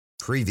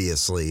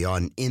Previously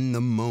on In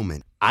the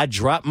Moment. I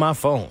dropped my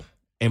phone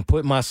and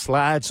put my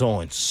slides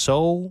on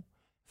so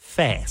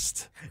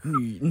fast.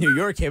 New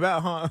York came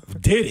out, huh?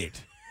 Did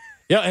it.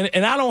 Yeah,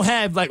 and I don't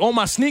have, like, all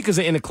my sneakers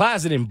are in the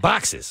closet in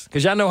boxes,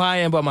 because y'all know how I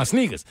am about my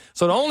sneakers.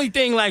 So the only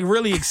thing, like,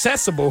 really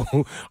accessible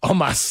are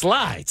my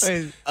slides.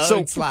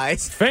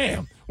 Slides.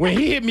 Fam, when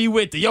he hit me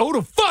with the, who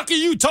the fuck are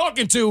you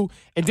talking to?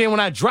 And then when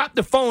I dropped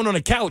the phone on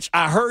the couch,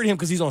 I heard him,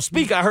 because he's on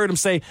speaker, I heard him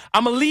say,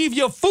 I'm going to leave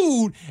your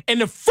food in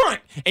the front,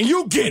 and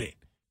you get it.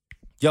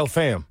 Yo,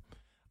 fam.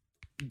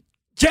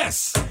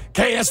 Yes.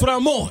 Okay, that's what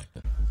I'm on.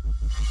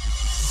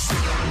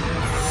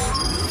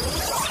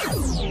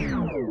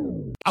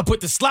 I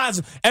put the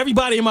slides.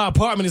 Everybody in my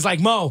apartment is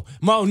like, Mo,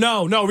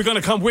 no, we're going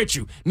to come with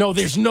you. No,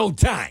 there's no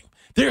time.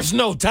 There's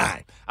no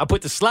time. I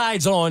put the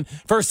slides on.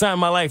 First time in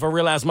my life, I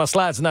realized my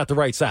slides are not the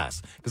right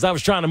size because I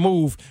was trying to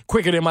move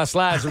quicker than my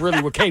slides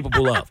really were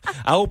capable of.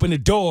 I opened the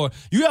door.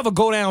 You ever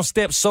go down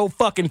steps so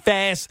fucking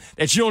fast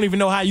that you don't even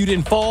know how you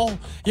didn't fall?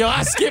 Yo,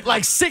 I skipped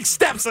like 6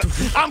 steps.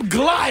 I'm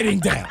gliding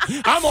down.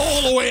 I'm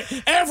all the way,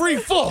 every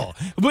fall.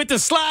 With the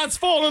slides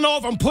falling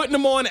off, I'm putting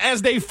them on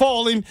as they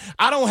falling.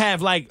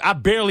 I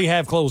barely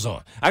have clothes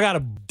on. I got a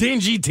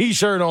dingy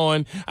T-shirt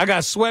on. I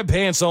got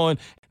sweatpants on.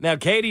 Now,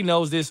 Katie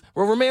knows this.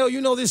 Well, Romeo, you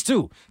know this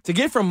too. To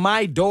get from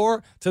my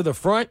door to the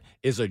front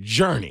is a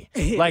journey.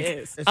 Like,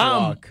 It's a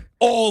I'm walk.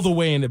 all the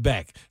way in the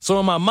back. So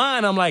in my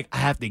mind, I'm like, I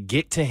have to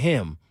get to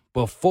him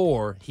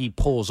before he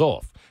pulls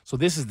off. So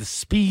this is the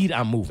speed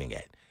I'm moving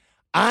at.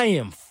 I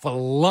am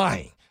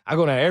flying. I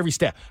go down every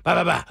step. Ba,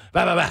 ba, ba,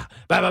 ba, ba, ba,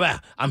 ba, ba,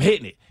 ba. I'm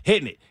hitting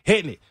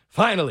it.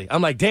 Finally,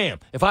 I'm like, damn,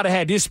 if I'd have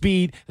had this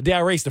speed the day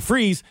I raced the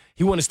freeze,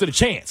 he wouldn't have stood a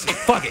chance.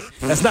 Fuck it.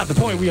 That's not the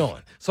point we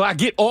on. So I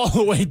get all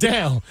the way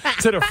down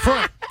to the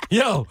front.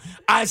 Yo,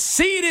 I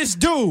see this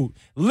dude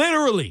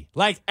literally,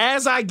 like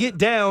as I get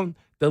down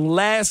the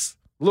last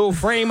little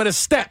frame of the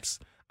steps,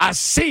 I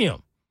see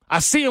him. I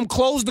see him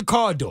close the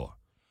car door.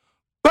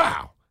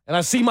 Bow. And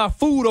I see my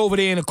food over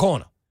there in the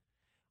corner.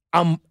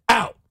 I'm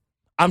out.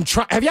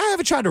 Have y'all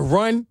ever tried to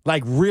run,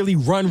 like really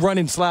run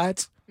in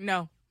slides?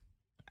 No.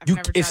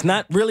 It's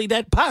not really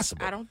that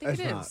possible. I don't think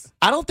it not. is.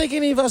 I don't think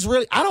any of us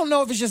really. I don't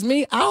know if it's just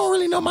me. I don't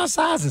really know my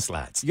size in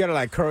slides. You gotta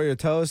like curl your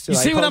toes to You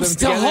like see what hold I'm them to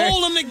together.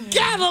 hold them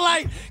together,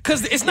 like,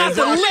 because it's not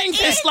the length,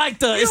 it's like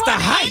the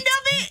height. end of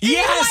it?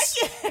 Yes,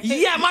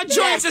 yeah, my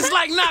joints is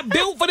like not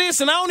built for this,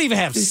 and I don't even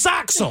have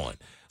socks on.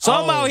 So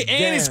I'm out here,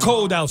 and it's damn.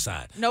 cold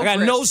outside. No I got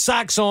grip. no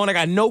socks on. I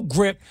got no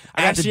grip.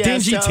 I got the Ashy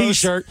ass dingy toes.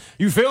 T-shirt.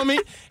 You feel me?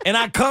 And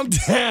I come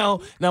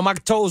down. Now my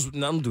toes.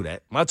 No, don't do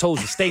that. My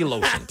toes are stay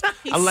lotioned.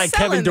 I'm like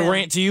Kevin selling them.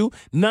 Durant to you.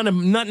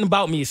 Nothing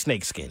about me is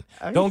snakeskin.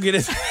 Don't get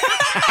it.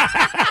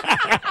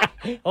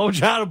 Don't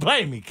try to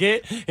blame me,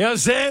 kid. You know what I'm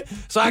saying?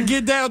 So I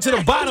get down to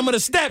the bottom of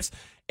the steps,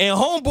 and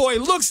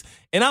homeboy looks,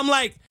 and I'm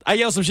like, I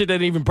yell some shit that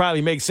didn't even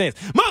probably make sense.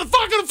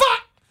 Motherfucker, the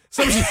fuck.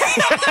 Some shit.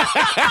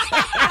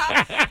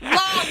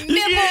 Long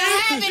nipple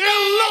having you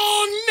it.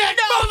 long neck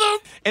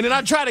mother. And then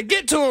I try to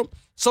get to him,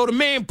 so the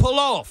man pull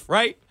off,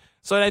 right?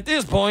 So at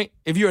this point,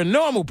 if you're a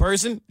normal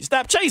person, you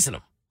stop chasing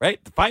him, right?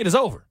 The fight is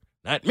over.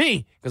 Not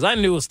me, because I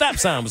knew a stop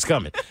sign was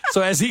coming.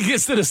 So as he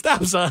gets to the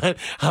stop sign,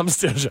 I'm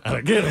still trying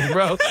to get him,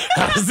 bro.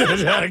 I'm still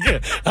trying to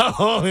get him. I'm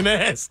hauling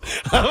ass.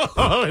 I'm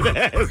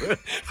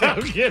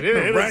getting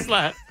in the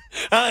slide.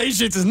 These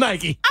shits is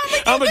Nike.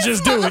 I'ma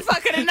just do it.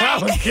 motherfucker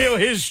tonight. I'ma kill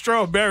his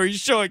strawberry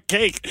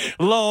shortcake,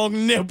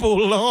 long nipple,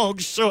 long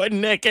short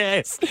neck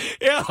ass.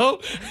 Yo,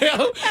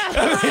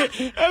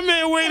 that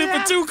man waiting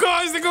for 2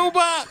 cars to go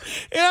by,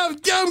 and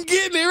I'm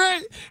getting it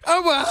right.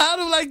 I'm gonna hide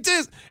him like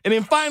this, and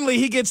then finally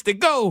he gets to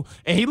go,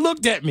 and he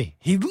looked at me.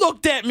 He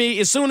looked at me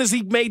as soon as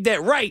he made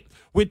that right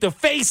with the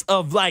face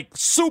of like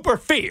super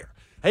fear.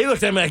 He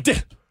looked at me like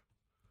this.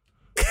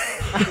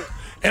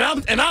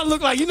 And I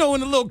look like, you know, when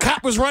the little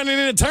cop was running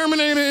in the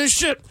Terminator and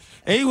shit,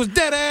 and he was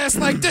dead ass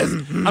like this.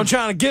 I'm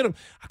trying to get him.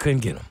 I couldn't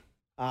get him.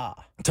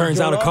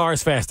 Turns out a car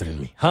is faster than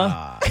me,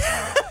 huh?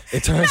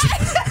 It turns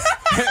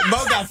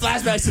Mo got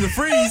flashbacks to the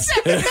freeze.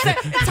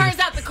 It turns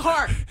out the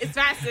car is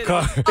faster.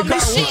 A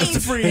machine wants to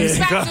freeze. is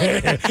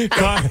faster.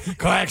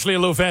 car actually a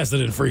little faster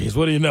than freeze.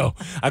 What do you know?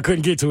 I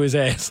couldn't get to his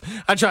ass.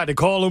 I tried to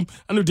call him.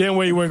 I knew damn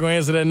well you weren't going to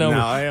answer that number.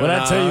 No, hell When I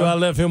no. tell you I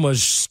left him a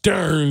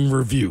stern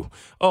review.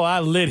 Oh, I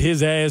lit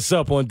his ass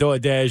up on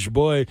DoorDash,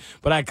 boy.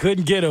 But I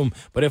couldn't get him.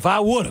 But if I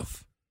would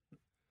have,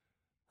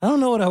 I don't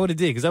know what I would have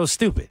did because that was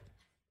stupid.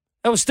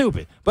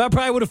 But I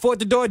probably would have fought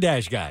the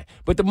DoorDash guy.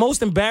 But the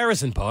most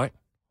embarrassing part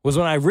was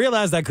when I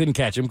realized I couldn't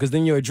catch him because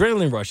then your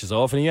adrenaline rushes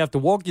off and you have to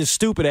walk your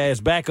stupid ass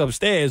back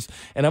upstairs.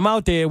 And I'm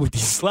out there with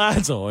these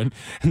slides on,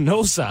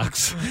 no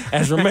socks,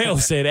 as Romeo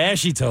said,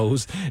 ashy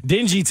toes,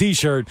 dingy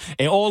T-shirt,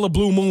 and all the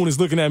blue moon is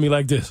looking at me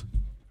like this.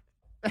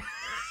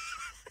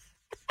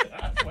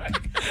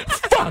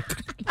 Fuck.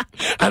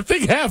 I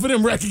think half of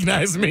them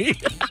recognize me.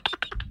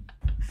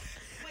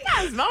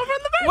 That's Mo from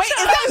the Burt Wait,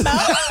 Show. Is that Mo?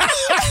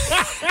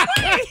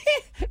 Wait,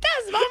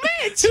 that's Mo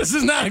Mitch. This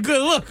is not a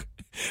good look.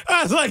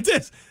 I was like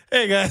this.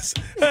 Hey, guys.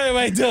 How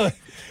everybody doing?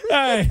 All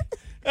right.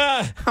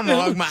 I'm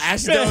gonna hug my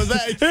ashy toes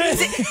back. Did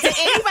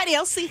anybody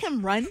else see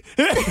him run?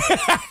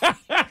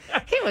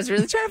 was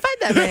really trying to fight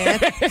that man.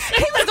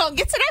 He was gonna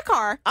get to that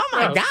car. Oh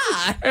my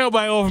God. Ain't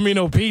nobody offer me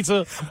no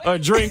pizza or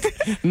drink,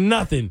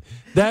 nothing.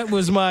 That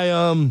was my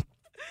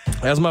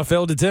that's my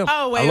failed attempt.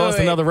 Oh, wait, I lost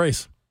wait. another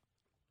race.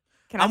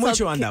 I'm with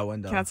you on that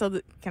one, though.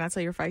 Can I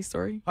tell your fight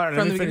story? Hold on,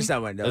 let me finish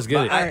that one, though. Let's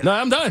get it. But No,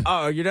 I'm done.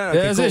 Oh, you're done? Yeah,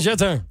 Okay, that's cool. it. It's your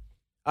turn.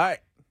 All right,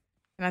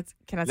 Can I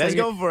tell let's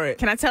go for it.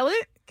 Can I tell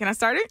it? Can I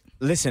start it?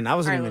 Listen, I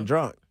wasn't All right, even look.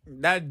 drunk.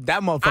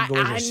 That motherfucker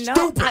was just know.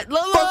 stupid.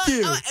 Look, Fuck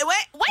you.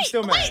 wait,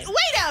 still mad. wait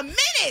a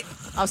minute.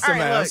 I'm still All right,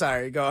 mad. I'm look.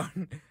 sorry. Go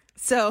on.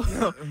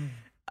 So,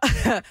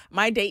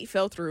 my date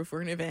fell through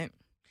for an event,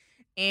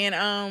 and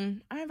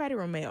I invited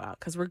Romeo out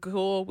because we're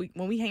cool.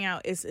 When we hang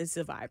out, it's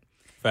a vibe.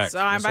 Facts. So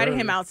I invited sir.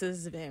 him out to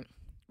this event.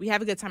 We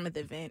have a good time at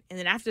the event, and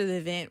then after the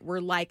event, we're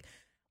like,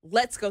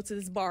 let's go to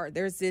this bar.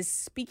 There's this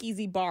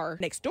speakeasy bar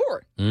next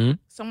door. Mhm.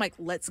 So I'm like,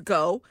 let's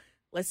go.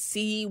 Let's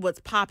see what's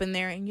popping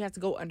there, and you have to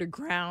go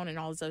underground and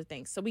all these other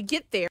things. So we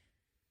get there,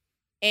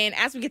 and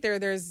as we get there,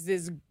 there's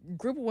this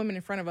group of women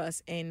in front of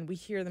us, and we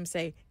hear them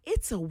say,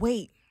 "It's a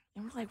wait,"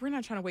 and we're like, we're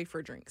not trying to wait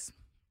for drinks.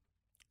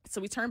 So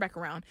we turn back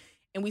around,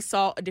 and we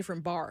saw a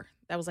different bar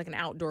that was like an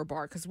outdoor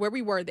bar because where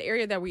we were, the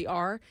area that we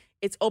are,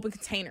 it's open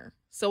container,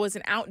 so it's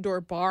an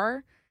outdoor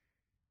bar,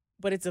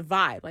 but it's a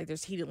vibe. Like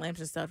there's heated lamps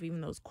and stuff,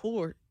 even though it's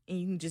cooler, and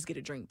you can just get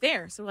a drink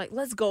there. So we're like,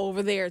 let's go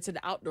over there to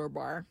the outdoor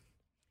bar.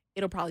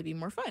 It'll probably be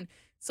more fun.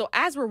 So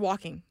as we're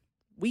walking,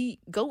 we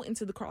go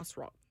into the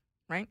crosswalk,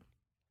 right?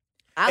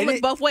 I And look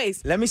it- both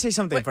ways. Let me say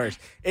something Wait. first.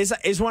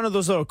 It's one of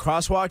those little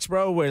crosswalks,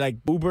 bro, where like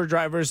Uber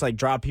drivers like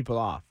drop people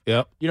off.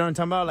 Yep. You know what I'm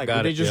talking about? Like Got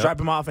where they it, just yep. drop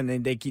them off and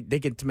then they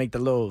get to make the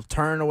little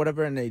turn or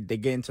whatever and they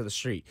get into the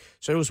street.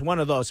 So it was one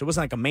of those. It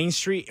wasn't like a main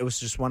street. It was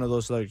just one of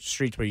those like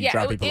streets where you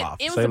drop people off.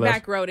 It was Say a less.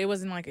 back road. It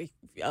wasn't like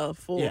a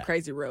full Yeah.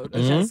 crazy road.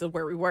 It Mhm. was just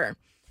where we were.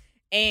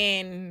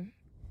 And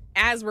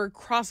as we're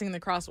crossing the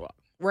crosswalk,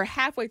 we're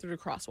halfway through the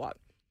crosswalk.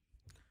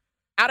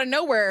 Out of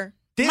nowhere,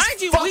 This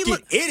mind you, fucking we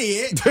look.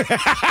 idiot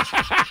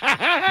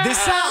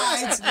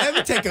decides, let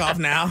me take off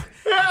now,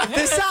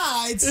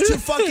 decides to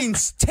fucking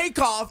take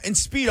off and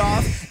speed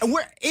off. And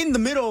we're in the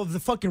middle of the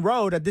fucking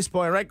road at this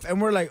point, right?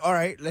 And we're like, all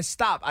right, let's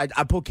stop. I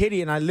pulled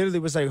Kitty and I literally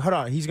was like, hold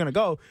on, he's going to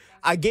go.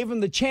 I gave him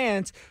the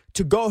chance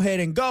to go ahead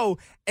and go.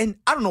 And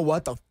I don't know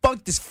what the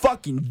fuck this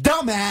fucking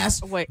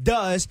dumbass Wait.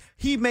 does.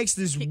 He makes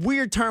this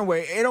weird turn where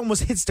it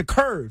almost hits the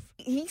curve.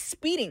 He's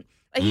speeding.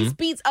 Like he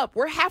speeds up.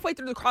 We're halfway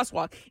through the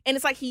crosswalk, and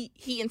it's like he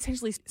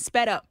intentionally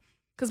sped up.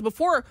 Because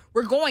before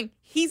we're going,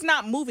 he's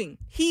not moving.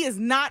 He is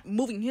not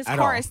moving. His At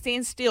car all. is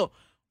standing still.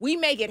 We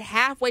make it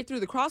halfway through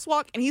the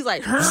crosswalk, and he's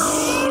like,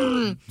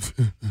 right?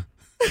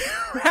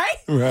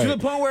 To the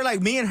point where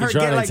like me and her You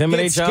trying get to like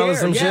intimidate get y'all or scared.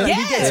 some Yeah, shit? like,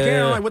 we get Yeah.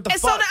 scared. I'm Yeah. like, what the And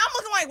so fuck? then I'm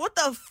looking like, what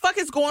the fuck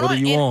is going What on? are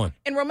you and, on?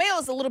 and Romeo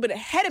is a little bit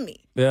ahead of me.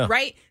 Yeah.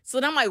 Right? So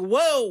then I'm like,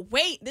 whoa,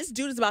 wait, this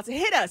dude is about to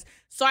hit us.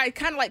 So I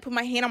kind of like put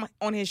my hand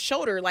on his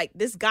shoulder, like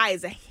this guy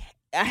is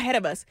ahead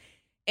of us.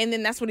 And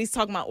then that's what he's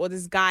talking about. Well,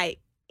 this guy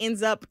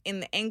ends up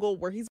in the angle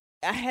where he's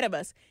ahead of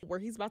us, where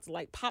he's about to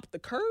like pop the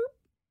curb.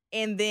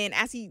 And then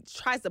as he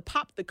tries to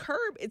pop the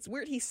curb, it's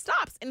weird. He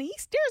stops and he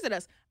stares at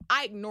us.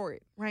 I ignore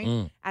it,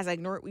 right? As I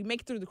ignore it, we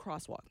make it through the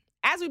crosswalk.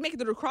 As we make it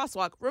through the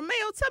crosswalk, Romeo,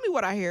 tell me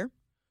what I hear.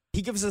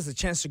 He gives us a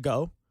chance to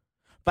go,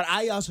 but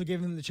I also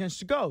gave him the chance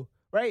to go,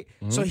 right?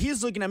 So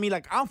he's looking at me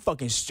like I'm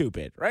fucking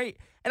stupid, right?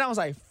 And I was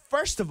like,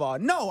 first of all,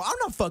 no, I'm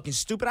not fucking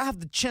stupid. I have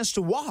the chance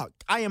to walk.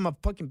 I am a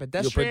fucking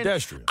pedestrian.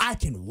 pedestrian. I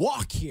can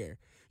walk here.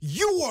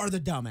 You are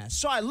the dumbass.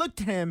 So I looked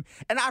at him,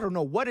 and I don't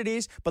know what it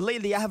is, but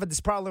lately I have this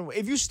problem.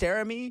 If you stare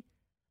at me,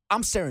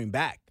 I'm staring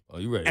back. Oh,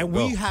 you ready? And to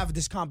go. we have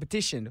this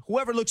competition.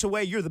 Whoever looks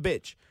away, you're the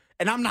bitch.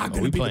 And I'm not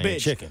going we to be the playing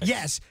bitch. chicken.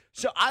 Yes.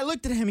 So I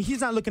looked at him, and he's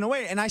not looking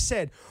away. And I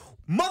said,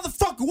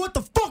 motherfucker, what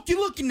the fuck you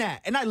looking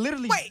at? And I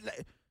literally... Wait.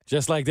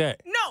 Just like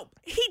that. No,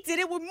 he did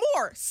it with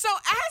more. So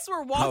as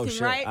we're walking,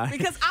 shit. right?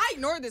 Because I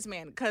ignored this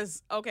man.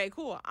 Because, okay,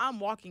 cool. I'm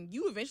walking.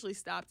 You eventually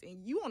stopped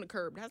and you on the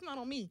curb. That's not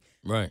on me.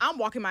 Right. I'm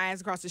walking my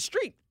ass across the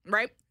street,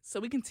 right? So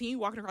we continue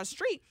walking across the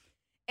street.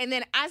 And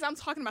then as I'm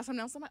talking about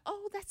something else, I'm like,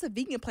 oh, that's a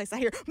vegan place. I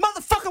hear,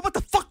 motherfucker, what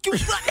the fuck you... Bro,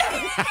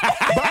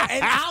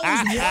 and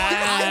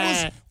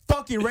I was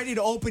fucking ready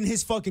to open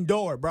his fucking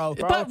door, bro.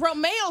 But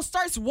Romeo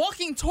starts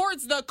walking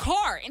towards the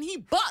car and he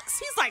bucks.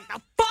 He's like,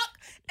 the fuck?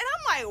 And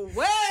I'm like,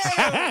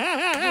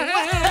 well,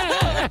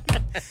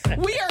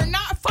 we are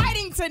not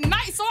fighting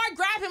tonight. So I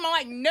grab him. I'm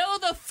like, no,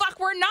 the fuck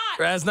we're not.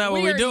 That's not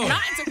what we're are doing.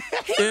 not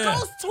he Yeah.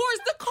 goes towards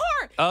the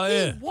car. Oh, he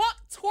yeah.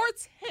 walked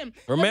towards him.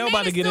 Romeo the man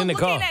about to is get still in the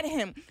looking car. at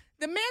him.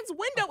 The man's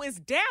window is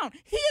down.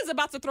 He is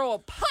about to throw a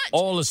punch.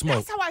 All the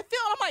smoke. That's how I feel.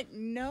 I'm like,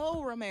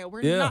 no, Romeo,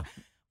 we're Yeah. not.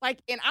 Like,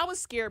 and I was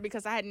scared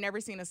because I had never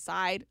seen a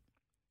side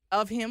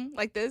of him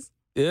like this.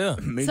 Yeah.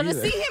 So to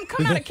see him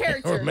come out of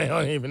character Or man,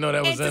 I don't even know that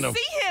and was in to him.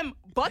 see him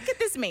bucket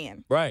this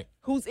man Right.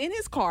 who's in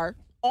his car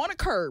on a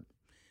curb,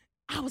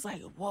 I was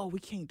like, whoa, we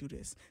can't do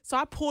this. So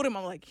I pulled him.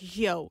 I'm like,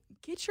 yo,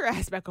 get your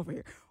ass back over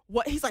here.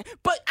 What? He's like,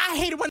 but I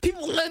hate it when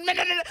people like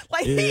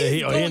Yeah,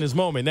 he going, in his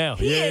moment now.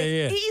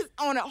 Yeah. He's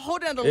on a whole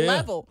other Yeah.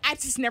 level. I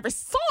just never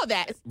saw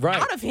that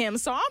Right. out of him.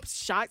 So I'm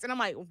shocked and I'm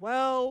like,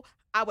 well,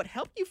 I would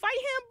help you fight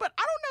him, but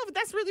I don't know if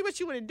that's really what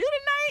you want to do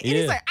tonight. And Yeah.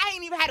 he's like, I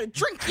ain't even had a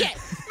drink yet.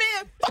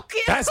 Man, fuck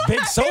him. That's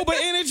big sober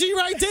energy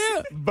right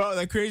there. Bro,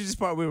 the craziest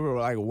part, we were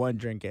like one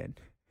drink in.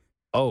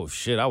 Oh,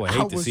 shit. I would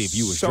hate to was see if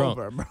you was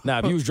sober, drunk. bro. Nah,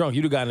 if you was drunk,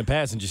 you'd have gotten in the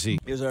passenger seat.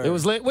 Yes, It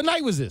was late. What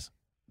night was this?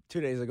 2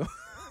 days ago.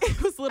 It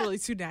was literally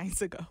 2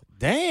 nights ago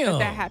Damn.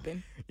 that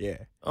happened. Yeah.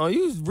 Oh,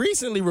 you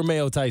recently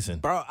Romeo Tyson.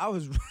 Bro, I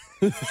was.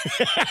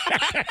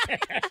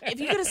 If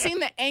you could have seen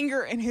the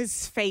anger in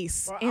his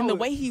face Bro, and the I was-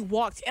 way he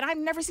walked, and I've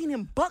never seen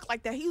him buck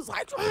like that. He was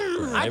like,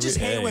 I just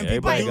hate when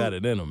people Everybody do- got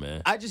it in them,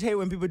 man. I just hate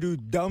when people do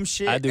dumb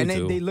shit. I do and then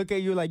too. they look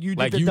at you like you did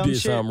Like the you dumb did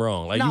shit. something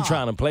wrong. Like Nah, you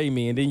trying to play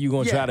me, and then you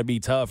gonna Yeah. try to be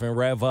tough and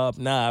rev up.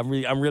 Nah,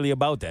 I'm really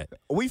about that.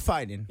 We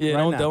fighting. Yeah,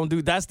 right now. don't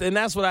do that's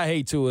what I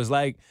hate too. Is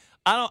like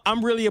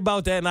I'm really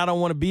about that, and I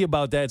don't want to be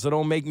about that. So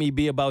don't make me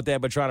be about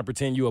that, but trying to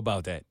pretend you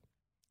about that.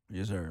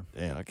 Yes, sir.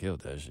 Damn, I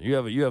killed that shit.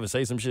 You ever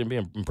say some shit and be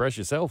impress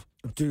yourself?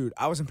 Dude,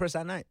 I was impressed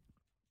that night.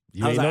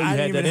 You I ain't was know like, you I had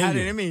didn't that even have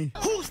in it you. in me.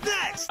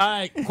 All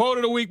right, quote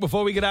of the week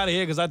before we get out of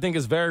here because I think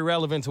it's very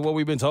relevant to what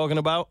we've been talking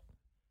about.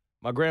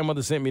 My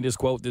grandmother sent me this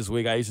quote this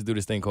week. I used to do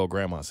this thing called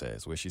Grandma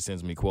Says, where she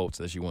sends me quotes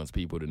that she wants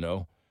people to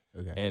know.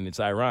 Okay. And it's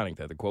ironic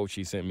that the quote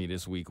she sent me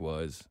this week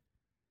was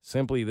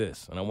simply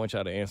this, and I want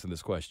y'all to answer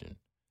this question.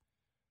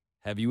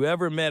 Have you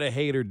ever met a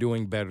hater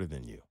doing better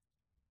than you?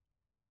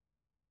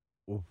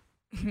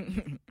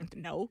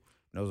 no.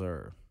 Those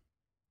are.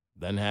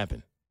 Doesn't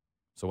happen.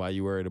 So why are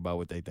you worried about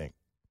what they think?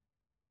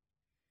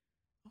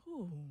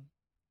 Ooh,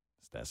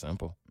 It's that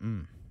simple.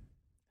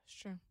 that's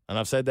true. And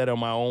I've said that on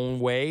my own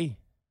way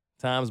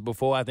times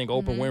before. I think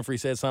Oprah Winfrey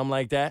said something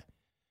like that,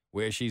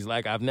 where she's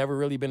like, I've never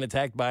really been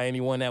attacked by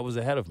anyone that was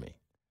ahead of me.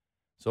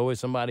 So is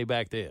somebody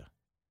back there.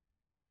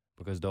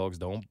 Because dogs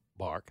don't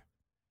bark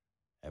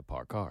at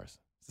parked cars.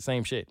 It's the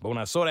same shit. But when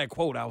I saw that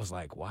quote, I was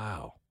like,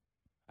 wow.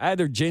 I had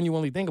to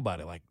genuinely think about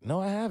it. Like, no,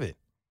 I haven't.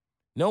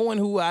 No one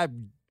who I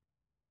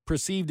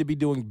perceived to be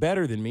doing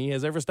better than me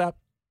has ever stopped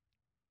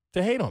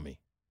to hate on me.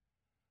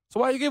 So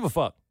why you give a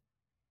fuck?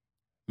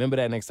 Remember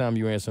that next time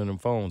you answering them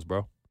phones,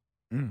 bro.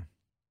 It's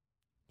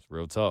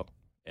real talk.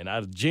 And I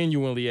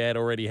genuinely had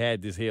already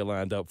had this here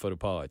lined up for the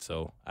pod,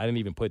 so I didn't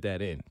even put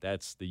that in.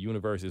 That's the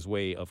universe's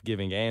way of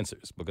giving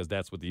answers because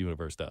that's what the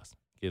universe does.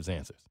 Gives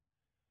answers.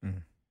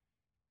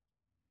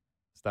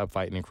 Stop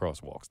fighting in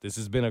crosswalks. This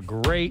has been a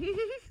great...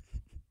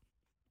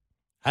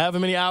 However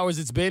many hours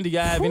it's been, do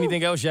y'all have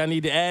anything else y'all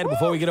need to add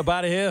before we get up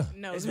out of here?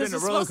 No, It's this been a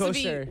was roller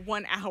supposed to coaster. be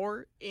 1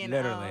 hour. And,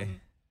 Literally.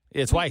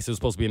 Yeah, twice. It was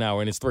supposed to be an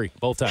hour, and it's 3,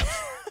 both times.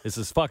 This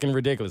is fucking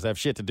ridiculous. I have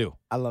shit to do.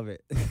 I love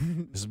it.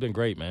 This has been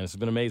great, man. This has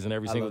been amazing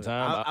every I single love it.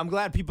 time. I'm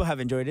glad people have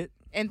enjoyed it.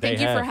 and They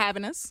thank you for have.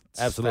 having us.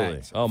 Absolutely.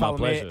 Facts. Oh, my Follow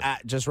pleasure. me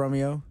at Just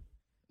Romeo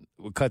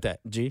Well, cut that.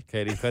 G.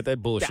 Katie, cut that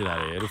bullshit out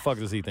of here. Who the fuck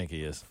does he think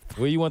he is?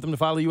 Where you want them to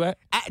follow you at?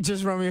 At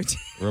Just Romeo G.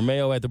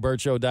 Romeo at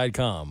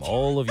thebirdshow.com.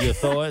 All of your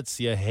thoughts,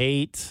 your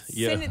hate.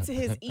 Your... Send it to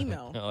his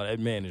email. Oh, that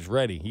man is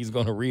ready. He's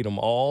going to read them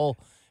all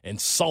and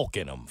sulk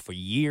in them for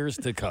years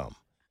to come.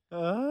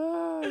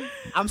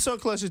 I'm so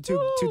close to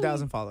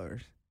 2,000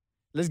 followers.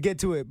 Let's get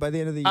to it by the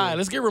end of the year. All right,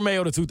 let's get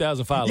Romeo to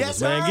 2,000 followers, Yes,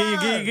 man.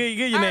 sir.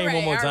 Get your All name right,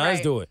 one more all time. Let's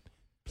right. do it.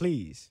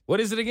 Please. What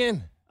is it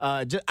again?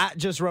 At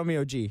Just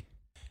Romeo G.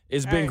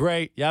 It's been right.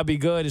 great. Y'all be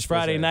good. It's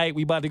Friday sir. night.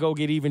 We about to go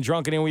get even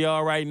drunker than we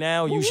are right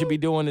now. You should be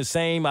doing the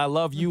same. I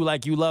love you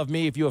like you love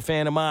me. If you're a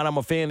fan of mine, I'm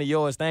a fan of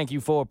yours. Thank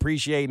you for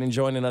appreciating and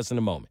joining us in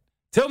the moment.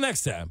 Till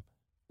next time.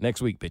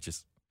 Next week,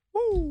 bitches.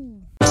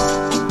 Woo.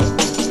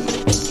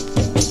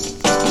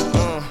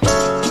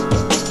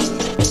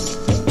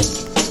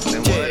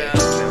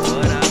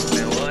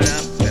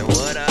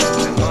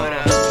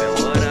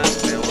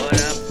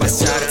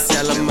 Must try to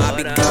tell him I'll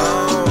be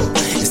gone.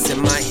 It's in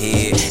my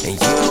head, and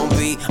you don't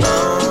be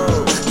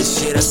on the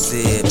shit I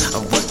said.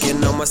 I'm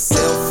working on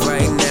myself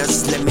right now,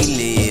 just let me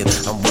live.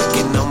 I'm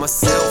working on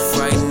myself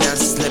right now,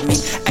 just let me.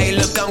 Hey,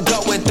 look, I'm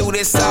going through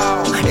this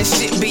all, and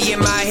shit be in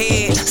my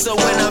head. So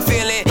when I'm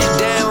feeling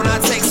down, I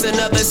take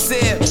another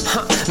sip.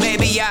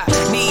 Maybe I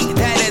need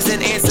that as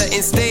an answer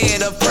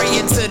instead of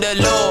praying to the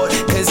Lord,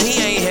 cause he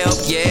ain't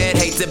helped yet.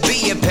 Hate to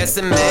be a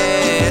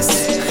pessimist,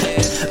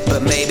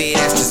 but maybe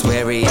that's just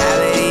where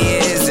reality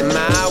is in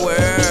my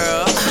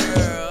world.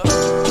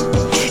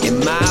 In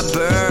my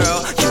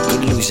world, you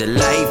could lose your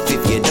life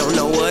if you don't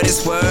know what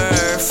it's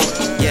worth.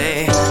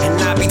 Yeah,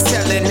 and I be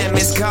telling them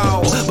it's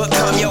cold, but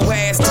calm your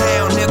ass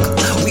down,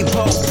 nigga. We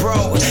both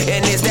broke,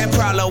 and is that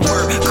problem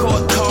worth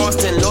court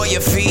costs and lawyer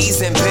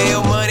fees and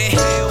bail money?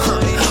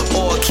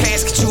 Or a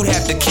casket you'd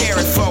have to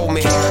carry for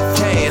me?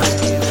 Damn,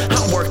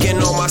 I'm working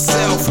on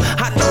myself.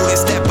 I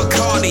noticed that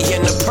Bacardi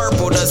in the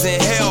purple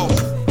doesn't help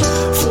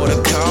for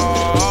the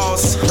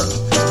cause.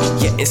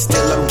 Yeah, and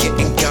still I'm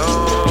getting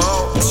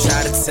gone.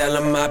 Try to tell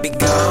him I'll be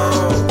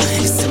gone.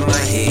 It's in my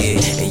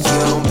head, and you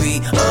don't be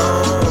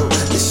on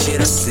the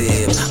shit I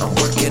said. I'm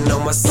working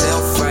on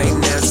myself right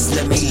now, just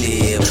let me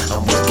live.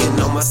 I'm working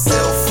on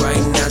myself right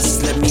now,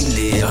 just let me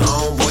live.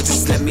 Homeboy,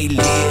 just let me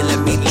live, let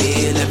me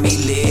live, let me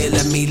live,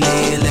 let me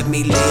live, let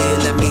me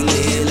live, let me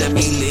live, let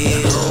me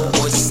live.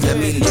 Homeboy, just let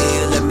me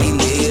live, let me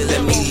live,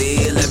 let me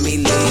live, let me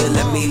live,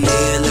 let me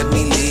live, let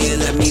me live,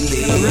 let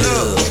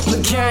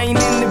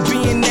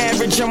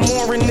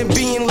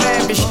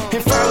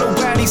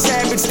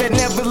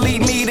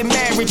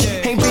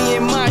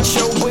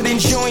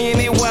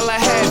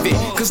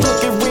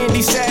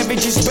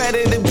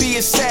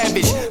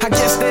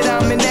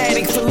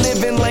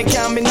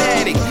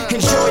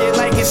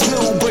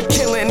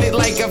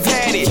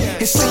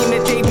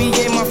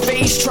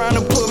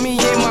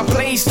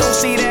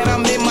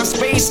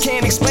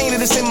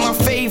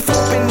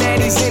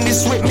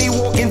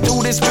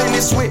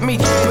business with me.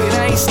 But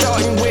I ain't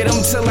starting with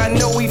him till I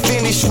know he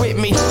finished with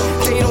me.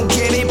 They don't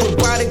get it, but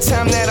by the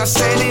time that I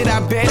said it, I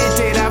bet it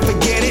that I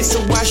forget it. So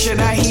why should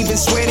I even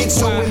sweat it?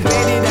 So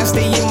embedded, I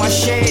stay in my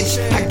shed.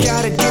 I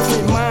got a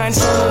different mind,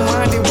 so don't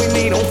mind it when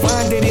they don't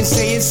find it and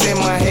say it's in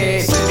my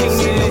head.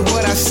 Ain't into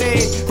what I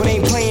said, but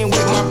ain't playing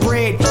with my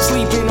bread.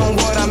 Sleeping on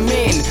what I'm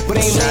in, but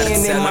ain't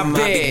laying in my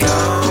bed.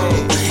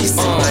 It's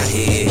in my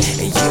head,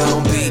 and you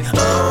don't be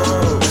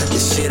on the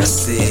shit I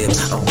said.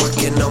 I'm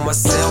working on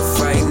myself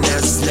right now,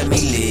 just let me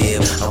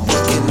live. I'm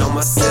working on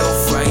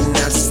myself right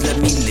now, just let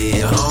me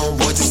live.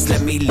 Homeboy, just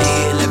let me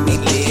live, let me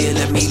live,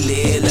 let me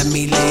live, let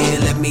me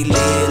live, let me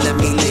live, let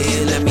me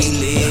live, let me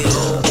live.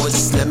 Homeboy,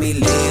 just let me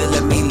live,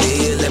 let me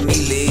live, let me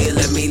live,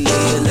 let me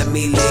live, let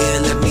me live.